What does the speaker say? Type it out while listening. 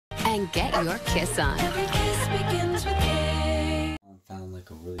and get your kiss on. Every kiss begins with K. I found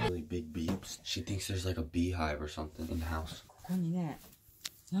like a really big bee. She thinks there's like a beehive or something in the house. ここにね、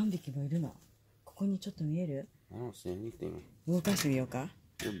何匹もいるの。ここにちょっと見える？ I don't see anything. 動かしてみようか。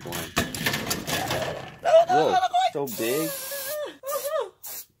 You're blind. Whoa, so big.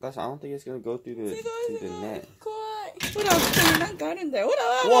 Gosh, I don't think it's gonna go through the net. 怖い。ほら、ここになんかあるんだよ。ほら。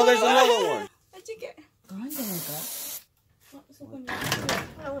 Whoa, there's another one. あっち行け。あるんじゃないか。あ、そこに。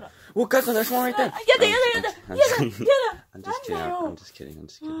ほらほら。 Well, guys, there's one right there. やだやだやだやだやだ。 I'm just kidding. I'm just kidding. I'm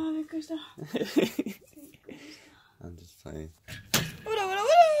just あ kidding. ー、びっくりした。 I'm just playing. ほらほらほ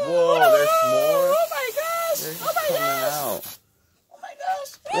ら。 Whoa, there's more. Oh my gosh. They're Oh my coming gosh. out. Oh my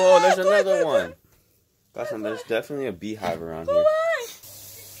gosh. Whoa, there's another one. Gosh, and there's definitely a beehive around here.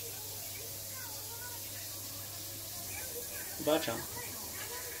 ばあちゃん。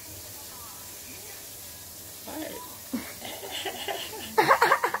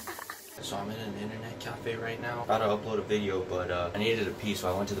So I'm in an internet cafe right now. About to upload a video, but I needed a pee, so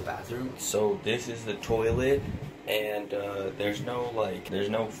I went to the bathroom. So this is the toilet, and there's no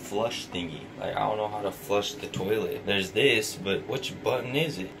flush thingy. Like, I don't know how to flush the toilet. There's this, but which button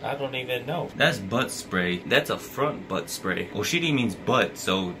is it? I don't even know. That's butt spray. That's a front butt spray. Oshiri means butt,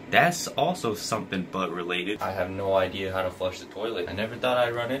 so that's also something butt related. I have no idea how to flush the toilet. I never thought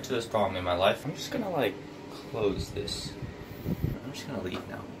I'd run into this problem in my life. I'm just gonna like close this. I'm just gonna leave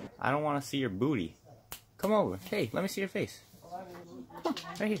now. I don't want to see your booty. Come over. Hey, let me see your face. Come on,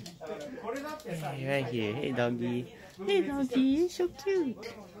 right here. Hey, right here. Hey, doggy. Hey, doggy. You're so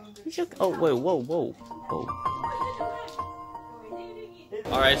cute. You're so. Oh, wait, whoa, whoa, whoa.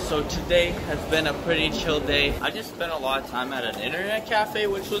 Alright, so today has been a pretty chill day. I just spent a lot of time at an internet cafe,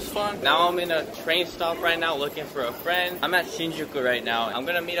 which was fun. Now I'm in a train stop right now looking for a friend. I'm at Shinjuku right now. I'm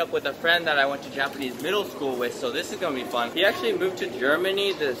gonna meet up with a friend that I went to Japanese middle school with, so this is gonna be fun. He actually moved to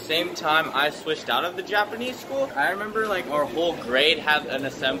Germany the same time I switched out of the Japanese school. I remember like our whole grade had an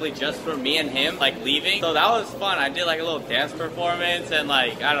assembly just for me and him, like leaving. So that was fun. I did like a little dance performance and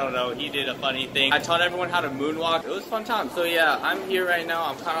like, I don't know, he did a funny thing. I taught everyone how to moonwalk. It was a fun time. So yeah, I'm here right now.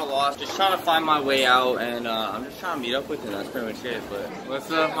 I'm kind of lost, just trying to find my way out, and I'm just trying to meet up with him. That's pretty much it. But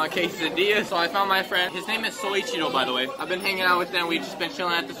what's up, my quesadilla? So I found my friend. His name is Soichiro, by the way. I've been hanging out with them. We've just been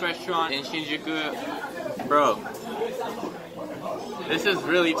chilling at this restaurant in Shinjuku. Bro, this is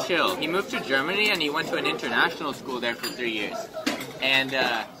really chill. He moved to Germany and he went to an international school there for 3 years, and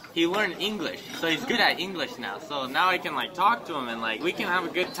he learned English, so he's good at English now. So now I can like talk to him and like we can have a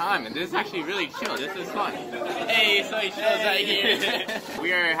good time. And this is actually really chill. This is fun. Hey, so he shows right here.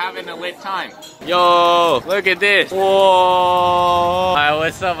 We are having a lit time. Yo, look at this. Whoa. Alright,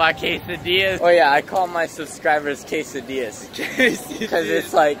 what's up, my quesadillas? Oh yeah, I call my subscribers quesadillas. Because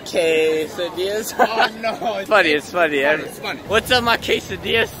it's like quesadillas. Oh no. It's funny, it's funny. It's funny. What's up, my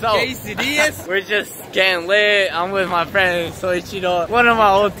quesadillas? So, Quesadillas? we're just getting lit. I'm with my friend Soichiro, one of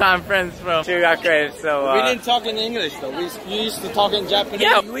my old time friends from Shinjuku. So We didn't talk in English though. We used to talk in Japanese.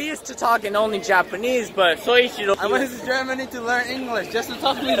 yeah, we used to talk in only Japanese, but Soichiro, I went to Germany to learn English just to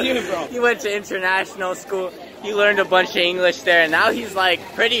talk with you, bro. he went to international school. He learned a bunch of English there, and now he's like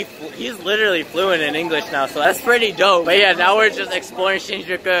he's literally fluent in English now, so that's pretty dope. But yeah, now we're just exploring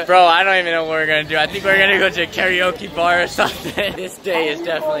Shinjuku. Bro, I don't even know what we're gonna do. I think we're gonna go to a karaoke bar or something. This day is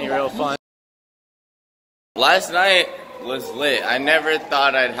definitely real fun. Last night was lit. I never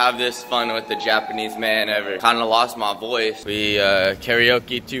thought I'd have this fun with the Japanese man ever. Kinda lost my voice. We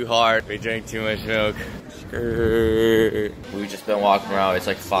karaoke too hard. We drank too much milk. We've just been walking around. It's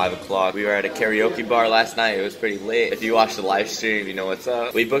like 5 o'clock. We were at a karaoke bar last night. It was pretty lit. If you watched the live stream, you know what's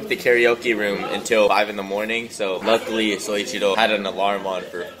up. We booked the karaoke room until 5 in the morning. So luckily, Soichiro had an alarm on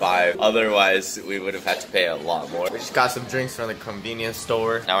for 5. Otherwise, we would have had to pay a lot more. We just got some drinks from the convenience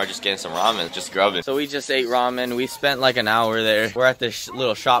store. Now we're just getting some ramen, just grubbing. So we just ate ramen. We spent like an hour there. We're at this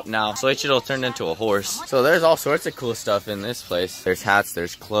little shop now. Soichiro turned into a horse. So there's all sorts of cool stuff in this place. There's hats,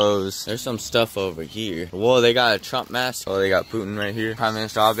 there's clothes. There's some stuff over here. Whoa, they got a Trump mask. Oh, they got Putin right here. Prime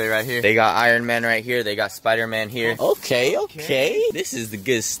Minister Abe right here. They got Iron Man right here. They got Spider-Man here. Okay, okay. This is the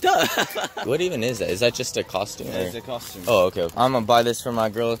good stuff. What even is that? Is that just a costume? Yeah, it's a costume. Oh, okay. I'm gonna buy this for my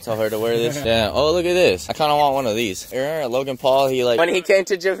girl. Tell her to wear this. Yeah. Oh, look at this. I kind of want one of these. Remember Logan Paul? He like, when he came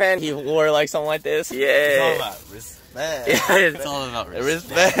to Japan, he wore like something like this. Yeah. It's all about respect. Yeah, it's all about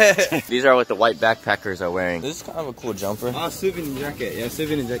respect. These are what the white backpackers are wearing. This is kind of a cool jumper. Oh, souvenir jacket. Yeah,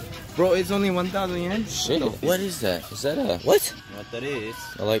 souvenir jacket. Bro, it's only 1,000 yen. Shit. What is that? Is that a... What? What that is?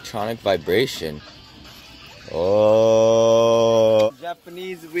 Electronic vibration. Oh.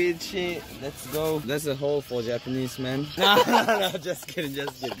 Japanese weird shit. Let's go. That's a hole for Japanese man. No, just kidding,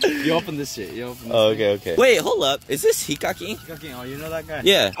 just kidding. You open this shit. You open this Oh, okay, okay. Wait, hold up. Is this Hikaki? Hikaki, oh, you know that guy?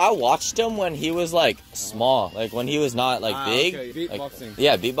 Yeah. I watched him when he was like small. Like when he was not like big. Okay. Beatboxing. Like,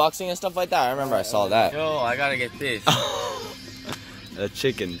 yeah, beatboxing and stuff like that. I remember I saw that. Yo, I gotta get this. A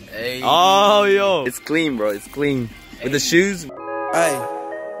chicken. Hey. Oh, yo. It's clean, bro. It's clean. Hey. With the shoes. Hey.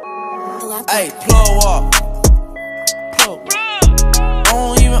 Hey, plug up. Plug. I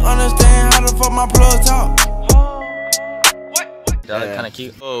don't even understand how the fuck my plug talk. That look kind of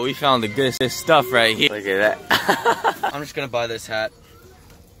cute. Oh, we found the good stuff right here. Look at that. I'm just gonna buy this hat.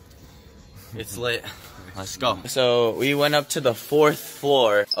 It's lit. Let's go. So we went up to the 4th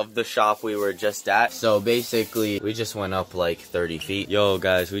floor of the shop we were just at. So basically, we just went up like 30 feet. Yo,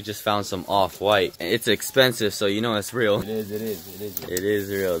 guys, we just found some off-white. It's expensive, so you know it's real. It is. It is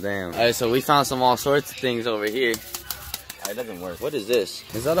real, damn. Alright, so we found some all sorts of things over here. It doesn't work. What is this?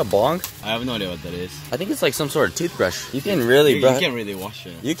 Is that a bong? I have no idea what that is. I think it's like some sort of toothbrush. You can really You can't really wash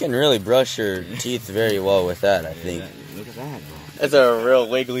it. You can really brush your teeth very well with that, I think. Look at that, bro. It's a real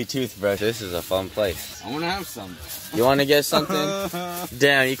wiggly toothbrush. This is a fun place. I wanna have some. You wanna get something?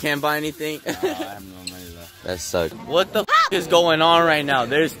 Damn, you can't buy anything? I have no money left. That sucks. What the f is going on right now?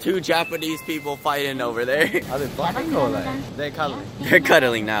 There's 2 Japanese people fighting over there. Are they fucking or like? They're cuddling. They're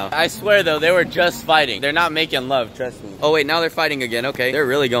cuddling now. I swear though, they were just fighting. They're not making love, trust me. Oh wait, now they're fighting again. Okay, they're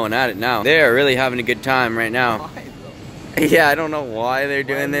really going at it now. They are really having a good time right now. Why, bro? Yeah, I don't know why they're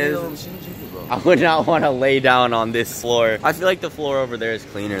doing this. I would not want to lay down on this floor. I feel like the floor over there is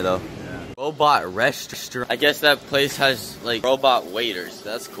cleaner though. Robot restaurant. I guess that place has like robot waiters.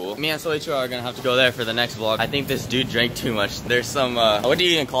 That's cool. Me and Soichiro are gonna have to go there for the next vlog. I think this dude drank too much. There's some, what do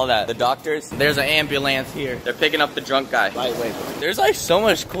you even call that? The doctors? There's an ambulance here. They're picking up the drunk guy. Lightweight. There's like so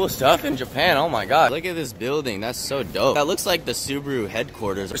much cool stuff in Japan. Oh my god. Look at this building. That's so dope. That looks like the Subaru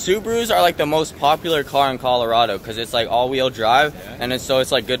headquarters. Subarus are like the most popular car in Colorado because it's like all-wheel drive, and it's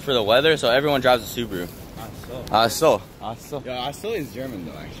like good for the weather. So everyone drives a Subaru. Aso. Aso. Yeah, aso is German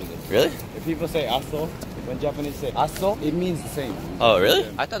though, actually. Really? If people say aso, when Japanese say aso, it means the same. Oh, really?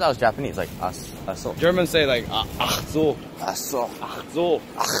 I thought that was Japanese, like aso. Germans say like aso, Aso. aso,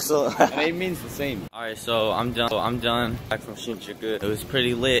 Aso. and it means the same. Alright, so I'm done. Back from Shinjuku. It was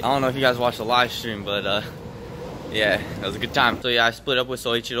pretty lit. I don't know if you guys watched the live stream, but yeah, it was a good time. So yeah, I split up with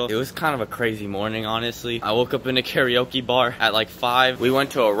Soichiro. It was kind of a crazy morning, honestly. I woke up in a karaoke bar at like 5. We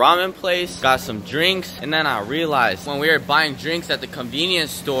went to a ramen place, got some drinks, and then I realized when we were buying drinks at the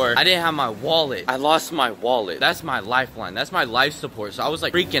convenience store, I didn't have my wallet. I lost my wallet. That's my lifeline. That's my life support. So I was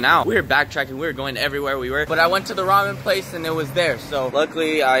like freaking out. We were backtracking. We were going everywhere we were. But I went to the ramen place and it was there. So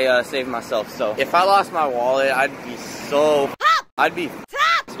luckily I saved myself. So if I lost my wallet, I'd be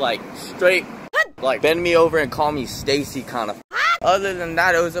like straight, like bend me over and call me Stacy kind of. Other than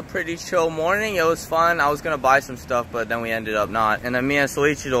that, it was a pretty chill morning. It was fun. I was gonna buy some stuff, but then we ended up not. And then me and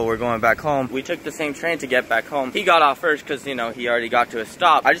Soichiro were going back home. We took the same train to get back home. He got off first because, you know, he already got to a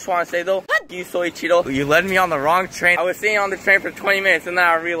stop. I just want to say though, you Soichiro, you led me on the wrong train. I was sitting on the train for 20 minutes and then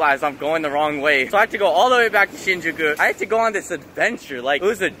I realized I'm going the wrong way. So I had to go all the way back to Shinjuku. I had to go on this adventure. Like, it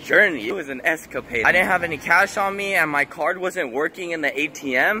was a journey. It was an escapade. I didn't have any cash on me and my card wasn't working in the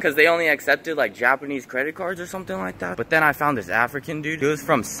ATM because they only accepted like Japanese credit cards or something like that. But then I found this African dude. He was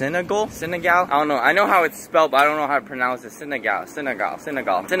from Senegal. I don't know. I know how it's spelled, but I don't know how to pronounce it. Senegal.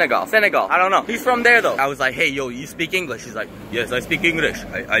 I don't know. He's from there though. I was like, hey, yo, you speak English? He's like, yes, I speak English.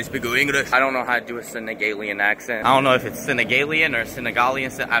 I speak English. I don't know how to do a Senegalian accent. I don't know if it's Senegalian or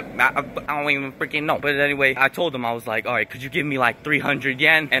Senegalian. I don't even freaking know. But anyway, I told him, I was like, all right, could you give me like 300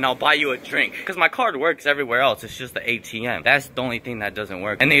 yen and I'll buy you a drink? Because my card works everywhere else. It's just the ATM. That's the only thing that doesn't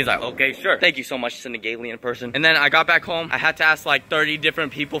work. And then he's like, okay, sure. Thank you so much, Senegalian person. And then I got back home. I had to ask like 30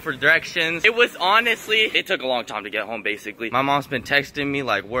 different people for directions. It was honestly, it took a long time to get home basically. My mom's been texting me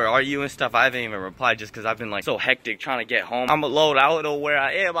like, where are you and stuff. I haven't even replied just because I've been like so hectic trying to get home. I'm alone. I don't know where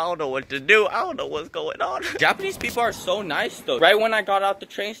I am. I don't know what to do. I don't know what's going on. Japanese people are so nice though. Right when I got out the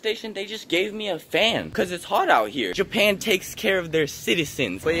train station, they just gave me a fan because it's hot out here. Japan takes care of their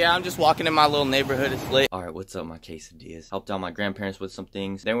citizens. But yeah, I'm just walking in my little neighborhood. It's lit. All right, what's up, my quesadillas? Helped out my grandparents with some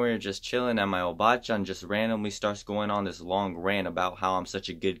things. Then we were just chilling and my obachan just randomly starts going on this long rant about how I'm such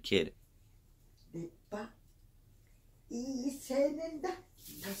a good kid. 立派いい青年だ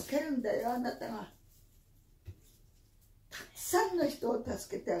助けるんだよあなたがたくさんの人を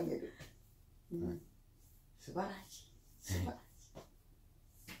助けてあげる、うん、素晴らしい素晴ら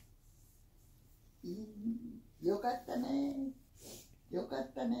しい、よかったねよか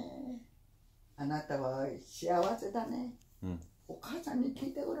ったねあなたは幸せだね、うん、お母さんに聞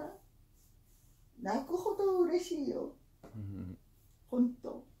いてごらん泣くほど嬉しいよ、うん本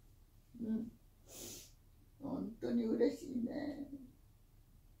当。うん。本当に嬉しいね。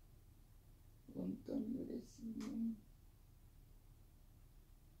本当に嬉しいね。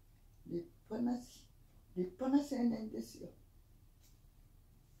立派な青年ですよ。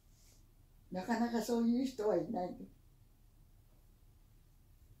なかなかそういう人はいない。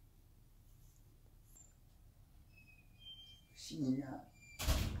不思議な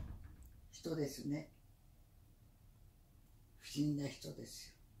人ですね。不思議な人です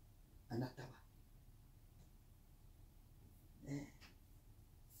よ、あなたは。ね、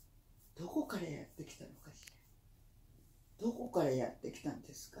どこからやってきたのかしら。どこからやってきたん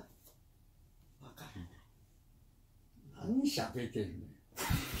ですか。わからない。何喋ってる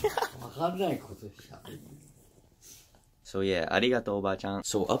の。わかんないこと喋る。So yeah, arigato oba-chan.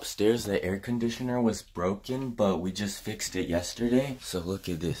 So upstairs the air conditioner was broken, but we just fixed it yesterday. So look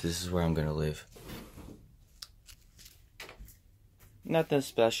at this. This is where I'm gonna live. Nothing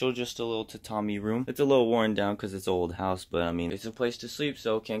special, just a little tatami room. It's a little worn down because it's an old house, but I mean, it's a place to sleep,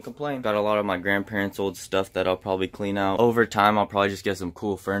 so can't complain. Got a lot of my grandparents' old stuff that I'll probably clean out. Over time, I'll probably just get some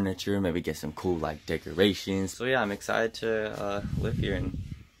cool furniture, maybe get some cool, like, decorations. So yeah, I'm excited to live here in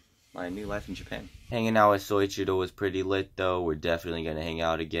my new life in Japan. Hanging out with Soichiro was pretty lit though. We're definitely gonna hang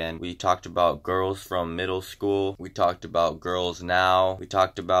out again. We talked about girls from middle school. We talked about girls now. We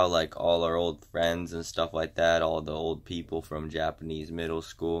talked about like all our old friends and stuff like that. All the old people from Japanese middle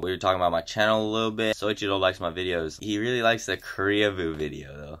school. We were talking about my channel a little bit. Soichiro likes my videos. He really likes the Koreavoo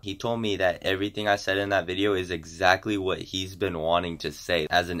video though. He told me that everything I said in that video is exactly what he's been wanting to say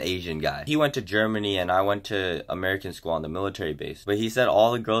as an Asian guy. He went to Germany and I went to American school on the military base. But he said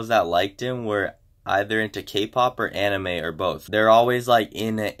all the girls that liked him were either into K-pop or anime or both. They're always like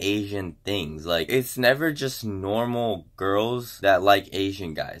into Asian things. Like it's never just normal girls that like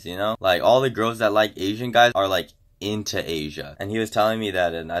Asian guys, you know? Like all the girls that like Asian guys are like into Asia. And he was telling me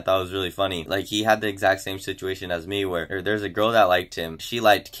that and I thought it was really funny. Like he had the exact same situation as me where there's a girl that liked him. She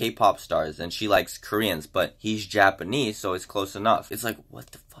liked K-pop stars and she likes Koreans, but he's Japanese, so it's close enough. It's like, what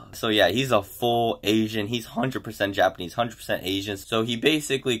the fuck? So yeah, he's a full Asian. He's 100% Japanese, 100% Asian. So he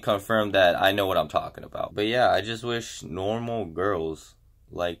basically confirmed that I know what I'm talking about. But yeah, I just wish normal girls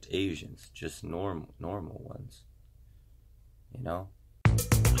liked Asians. Just normal ones. You know?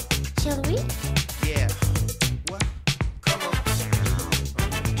 Shall we? Yeah.